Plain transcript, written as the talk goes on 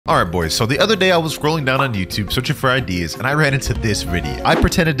Alright boys, so the other day I was scrolling down on YouTube searching for ideas and I ran into this video. I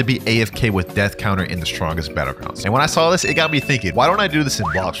pretended to be AFK with death counter in the strongest battlegrounds. And when I saw this, it got me thinking, why don't I do this in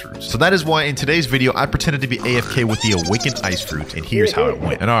Blox Fruits? So that is why in today's video, I pretended to be AFK with the awakened ice fruit, and here's how it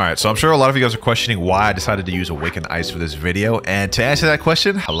went. And alright, so I'm sure a lot of you guys are questioning why I decided to use awakened ice for this video, and to answer that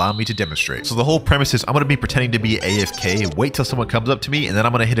question, allow me to demonstrate. So the whole premise is I'm going to be pretending to be AFK, wait till someone comes up to me, and then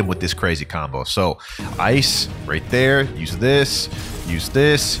I'm going to hit him with this crazy combo. So ice right there, use this, use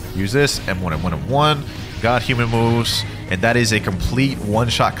this, use this, M1, M1, M1, got human moves, and that is a complete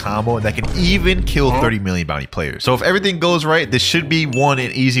one-shot combo that can even kill 30 million bounty players. So if everything goes right, this should be one,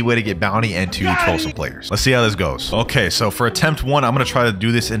 an easy way to get bounty and to troll some players. Let's see how this goes. Okay, so for attempt one, I'm gonna try to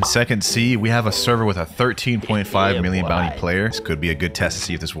do this in second C. We have a server with a 13.5 million bounty player. This could be a good test to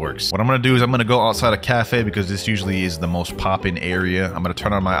see if this works. What I'm gonna do is I'm gonna go outside a cafe because this usually is the most poppin' area. I'm gonna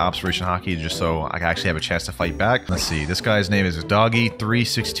turn on my observation hockey just so I can actually have a chance to fight back. Let's see, this guy's name is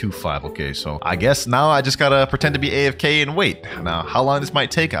Doggy3625. Okay, so I guess now I just gotta pretend to be AFK and wait. Now, how long this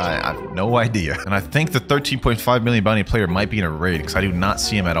might take, I have no idea. And I think the 13.5 million bounty player might be in a raid because I do not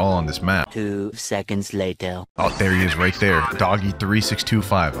see him at all on this map. 2 seconds later. Oh, there he is right there.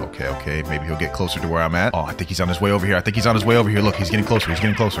 Doggy3625. Okay. Maybe he'll get closer to where I'm at. Oh, I think he's on his way over here. Look, he's getting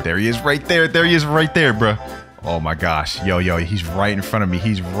closer. There he is right there. Bruh. Oh my gosh. Yo, he's right in front of me.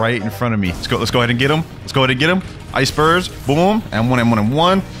 Let's go ahead and get him. Ice Spurs. Boom.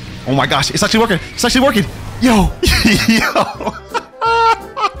 M1. Oh my gosh. It's actually working. Yo.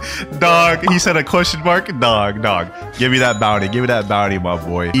 Dog, he said a question mark. Dog. Give me that bounty, my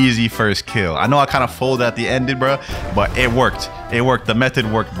boy. Easy first kill. I know I kind of folded at the end, bro, but it worked. The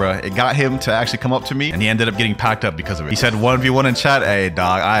method worked, bro. It got him to actually come up to me, and he ended up getting packed up because of it. He said 1v1 in chat. Hey,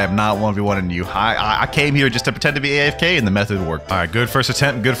 dog, I am not 1v1ing you. I came here just to pretend to be AFK, and the method worked. All right, good first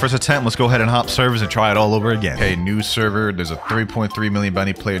attempt. Let's go ahead and hop servers and try it all over again. Okay, new server. There's a 3.3 million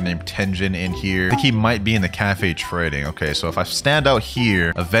bounty player named Tenjin in here. I think he might be in the cafe trading. Okay, so if I stand out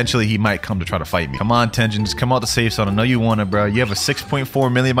here, eventually he might come to try to fight me. Come on, Tenjin, just come out the safe zone. I know you want it, bro. You have a 6.4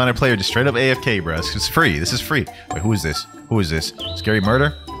 million bounty player just straight up AFK, bro. This is free. Wait, who is this? Scary murder?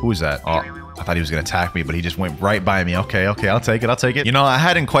 Who is that? Oh, I thought he was gonna attack me, but he just went right by me. Okay, I'll take it. You know, I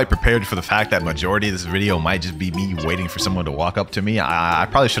hadn't quite prepared for the fact that majority of this video might just be me waiting for someone to walk up to me. I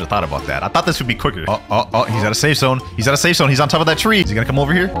probably should have thought about that. I thought this would be quicker. Oh, he's at a safe zone. He's on top of that tree. Is he gonna come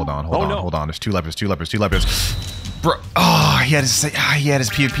over here? Hold on. There's two lepers. Bro, oh, he had his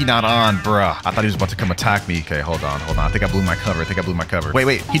PvP not on, bro. I thought he was about to come attack me. Okay, hold on. I think I blew my cover.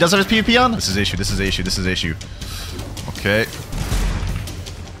 Wait, he does have his PvP on? This is issue. Okay.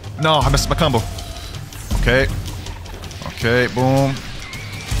 No, I missed my combo. Okay, boom.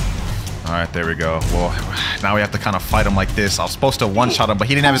 Alright, there we go. Well, now we have to kind of fight him like this. I was supposed to one-shot him, but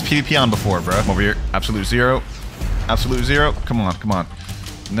he didn't have his PvP on before, bro. Come over here. Absolute zero. Come on.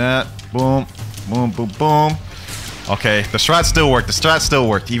 Nah. Boom. Okay, the strat still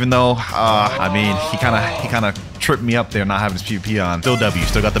worked, even though, I mean, he kind of tripped me up there not having his PvP on. Still W,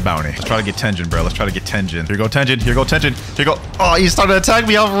 still got the bounty. Let's try to get Tenjin, bro. Here you go, Tenjin. Oh, he started to attack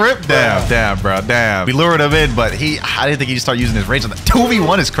me off rip. Damn. We lured him in, but I didn't think he'd start using his range on the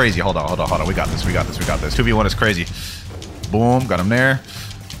 2v1 is crazy. Hold on. We got this. 2v1 is crazy. Boom, got him there.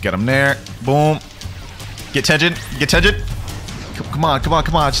 Boom. Get Tenjin. Come on.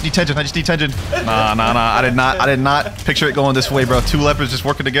 I just need Tenjin. Nah. I did not picture it going this way, bro. Two leopards just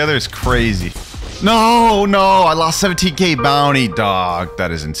working together is crazy. No. I lost 17k bounty, dog. That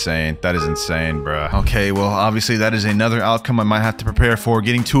is insane, bro. Okay, well, obviously that is another outcome I might have to prepare for,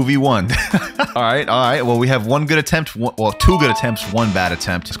 getting 2v1. All right. Well, we have two good attempts, one bad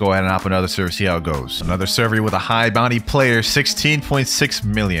attempt. Let's go ahead and hop another server, see how it goes. Another server with a high bounty player, 16.6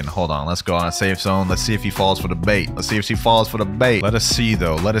 million. Hold on, let's go on a safe zone. Let's see if he falls for the bait. Let us see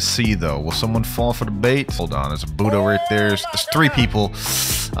though. Will someone fall for the bait? Hold on, there's a Buddha right there. There's 3 people.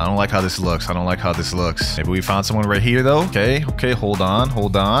 I don't like how this looks. Maybe we found someone right here though. Okay, hold on. Here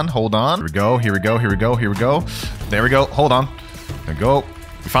we go. There we go. Hold on. There we go.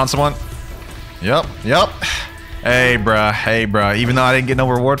 We found someone. Yep. Hey, bruh. Even though I didn't get no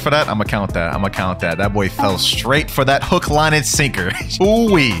reward for that, I'm gonna count that. That boy fell straight for that hook, line, and sinker.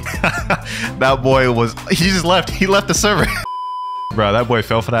 Ooh-wee. That boy he left the server. Bro, that boy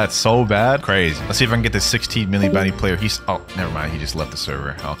fell for that so bad. Crazy. Let's see if I can get this 16 million bounty player. Oh, never mind. He just left the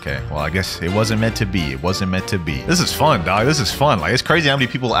server. Okay. Well, I guess it wasn't meant to be. This is fun, dog. Like, it's crazy how many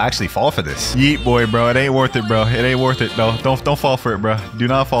people actually fall for this. Yeet, boy, bro. It ain't worth it, bro. No, don't fall for it, bro. Do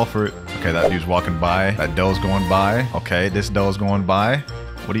not fall for it. Okay, that dude's walking by. That doe's going by. Okay, this doe's going by.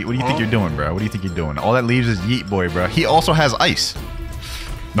 What do you think you're doing, bro? All that leaves is yeet, boy, bro. He also has ice.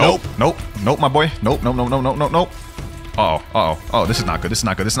 Nope, my boy. Nope. Oh, this is not good. This is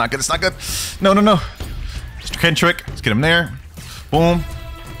not good. This is not good. This is not good. No, no, no. Mr. Kentrick. Let's get him there. Boom.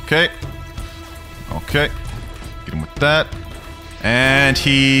 Okay. Okay. Get him with that. And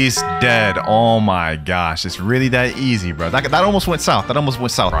he's dead. Oh my gosh. It's really that easy, bro. That almost went south. That almost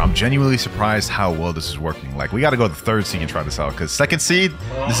went south. Bro, I'm genuinely surprised how well this is working. Like, we got to go to the third seed and try this out. Because second seed,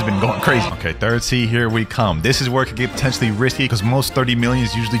 this has been going crazy. Okay, third seed, here we come. This is where it could get potentially risky because most 30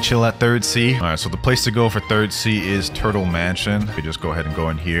 millions usually chill at third seed. All right, so the place to go for third seed is Turtle Mansion. We just go ahead and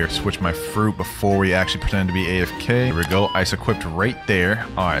go in here, switch my fruit before we actually pretend to be AFK. Here we go. Ice equipped right there.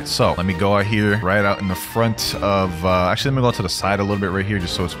 All right, so let me go out here right out in the front of... actually, let me go to the side a little bit right here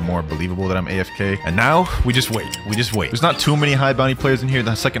just so it's more believable that I'm AFK. And now we just wait. We just wait. There's not too many high bounty players in here.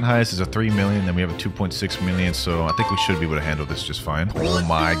 The second highest is a 3 million. Then we have a 2.6 million. So I think we should be able to handle this just fine. Oh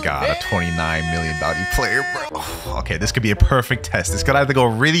my god, a 29 million bounty player, bro. Okay, this could be a perfect test. This could either go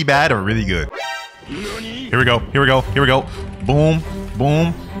really bad or really good. Here we go. Here we go. Here we go. Boom.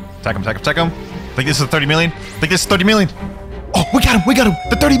 Boom. Attack him. Attack him. Attack him. Think this is a 30 million. Think this is 30 million. Oh, we got him. We got him.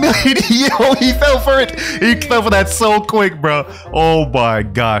 The 30 million. Yo, he fell for it. He fell for that so quick, bro. Oh my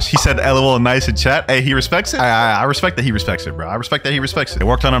gosh. He said LOL nice in chat. Hey, he respects it. I respect that he respects it, bro. I respect that he respects it. It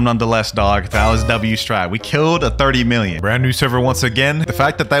worked on him nonetheless, dog. That was W strat. We killed a 30 million. Brand new server once again. The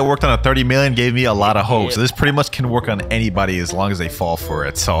fact that that worked on a 30 million gave me a lot of hope. So this pretty much can work on anybody as long as they fall for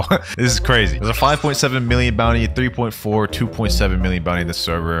it. So this is crazy. There's a 5.7 million bounty, 3.4, 2.7 million bounty in this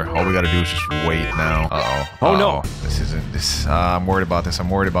server. All we got to do is just wait now. Oh no. This isn't this. I'm worried about this.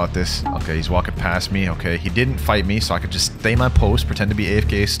 I'm worried about this. Okay, he's walking past me. Okay, he didn't fight me, so I could just stay my post, pretend to be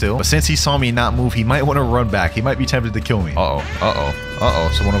AFK still. But since he saw me not move, he might want to run back. He might be tempted to kill me.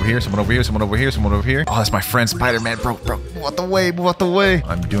 Someone over here, someone over here, someone over here, someone over here. Oh, that's my friend Spider-Man. Bro, move out the way, move out the way.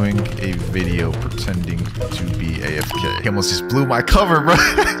 I'm doing a video pretending to be AFK. He almost just blew my cover, bro.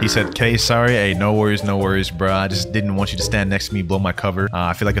 He said, K, sorry. Hey, no worries, bro. I just didn't want you to stand next to me, blow my cover.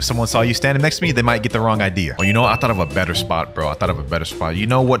 I feel like if someone saw you standing next to me, they might get the wrong idea. Well, you know what? I thought of a better spot, bro. I thought of a better spot. You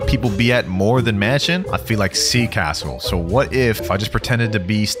know what people be at more than mansion? I feel like sea castle. So what if I just pretended to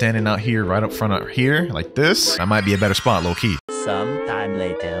be standing out here, right up front out here, like this? That might be a better spot, low key. Sometime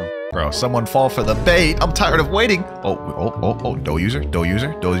later. Bro, someone fall for the bait. I'm tired of waiting. Oh, do user. Come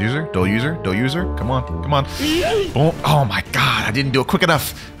on. Boom. Oh my god, I didn't do it quick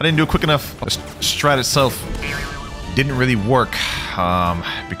enough. The strat itself didn't really work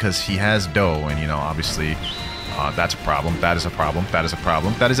because he has dough, and you know, obviously that's a problem. That is a problem. That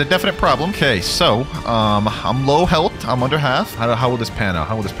is a definite problem. Okay, so I'm low health. I'm under half. How will this pan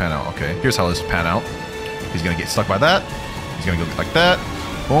out? Okay, here's how this pan out. He's gonna get stuck by that. He's gonna go like that.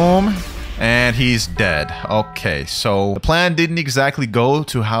 Boom. And he's dead. Okay, so the plan didn't exactly go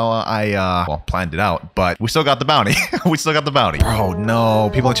to how I, planned it out, but we still got the bounty. Bro, no.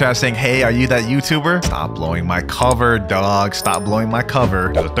 People in chat saying, hey, are you that YouTuber? Stop blowing my cover, dog. Stop blowing my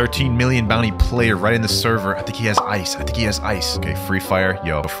cover. There's a 13 million bounty player right in the server. I think he has ice. Okay, free fire.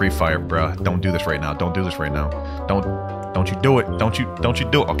 Yo, free fire, bro. Don't do this right now. Don't you do it. Don't you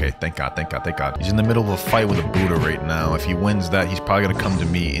do it. Okay, thank God. He's in the middle of a fight with a Buddha right now. If he wins that, he's probably gonna come to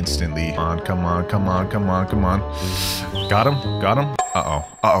me instantly. Come on. Got him.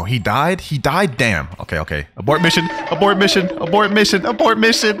 Uh-oh, he died? Damn. Okay. Abort mission. How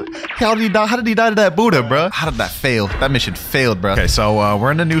did he die to that Buddha, bro? How did that fail? That mission failed, bro. Okay, so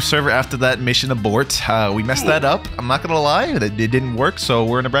we're in a new server after that mission abort. We messed that up. I'm not gonna lie, it didn't work, so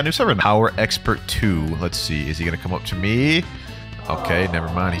we're in a brand new server now. Power Expert 2. Let's see, is he gonna come up to me? Okay, never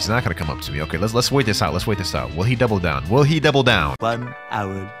mind. He's not gonna come up to me. Okay, let's wait this out. Will he double down? 1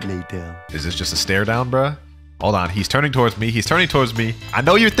 hour later. Is this just a stare down, bruh? Hold on, he's turning towards me. I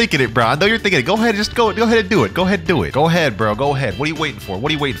know you're thinking it, bro. Go ahead, go ahead and do it. Go ahead, bro. Go ahead. What are you waiting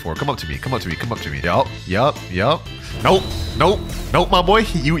for? Come up to me. Yup. Nope, my boy.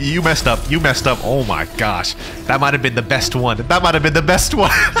 You messed up. Oh my gosh. That might have been the best one.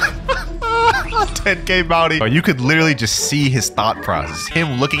 10k bounty. Bro, you could literally just see his thought process.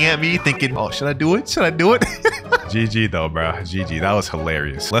 Him looking at me thinking, oh, should I do it? GG though, bro. GG. That was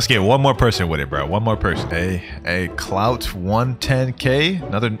hilarious. Let's get one more person with it, bro. Hey, Clout 110k.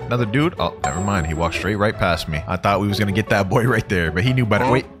 Another dude. Oh, never mind. He walked straight right past me. I thought we was gonna get that boy right there, but he knew better.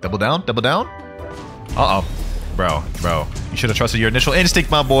 Wait, double down. Uh-oh. Bro. You should have trusted your initial instinct,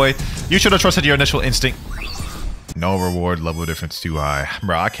 my boy. No reward, level difference too high.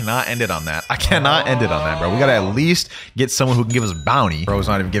 Bro, I cannot end it on that. Bro. We gotta at least get someone who can give us bounty. Bro's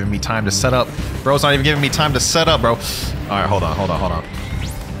not even giving me time to set up. Bro. All right, hold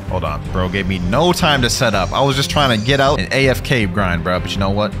on. Bro gave me no time to set up. I was just trying to get out an AFK grind, bro. But you know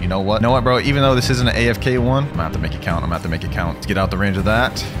what, bro? Even though this isn't an AFK one, I'm gonna have to make it count. Let's get out the range of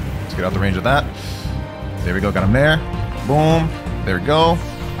that. There we go, got him there. Boom. There we go.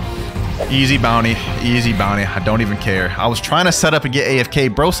 Easy bounty. Easy bounty. I don't even care. I was trying to set up and get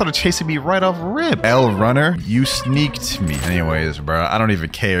AFK. Bro started chasing me right off rip. L runner, you sneaked me. Anyways, bro, I don't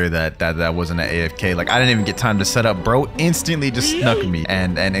even care that wasn't an AFK. Like, I didn't even get time to set up. Bro instantly just snuck me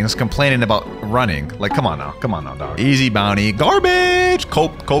and was complaining about running. Like, come on now. Come on now, dog. Easy bounty. Garbage.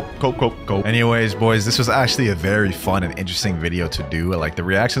 Cope. Anyways, boys, this was actually a very fun and interesting video to do. Like, the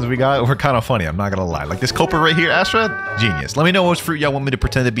reactions we got were kind of funny. I'm not gonna lie. Like, this Coper right here, Astra, genius. Let me know which fruit y'all want me to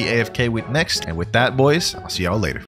pretend to be AFK with next. And with that, boys, I'll see y'all later.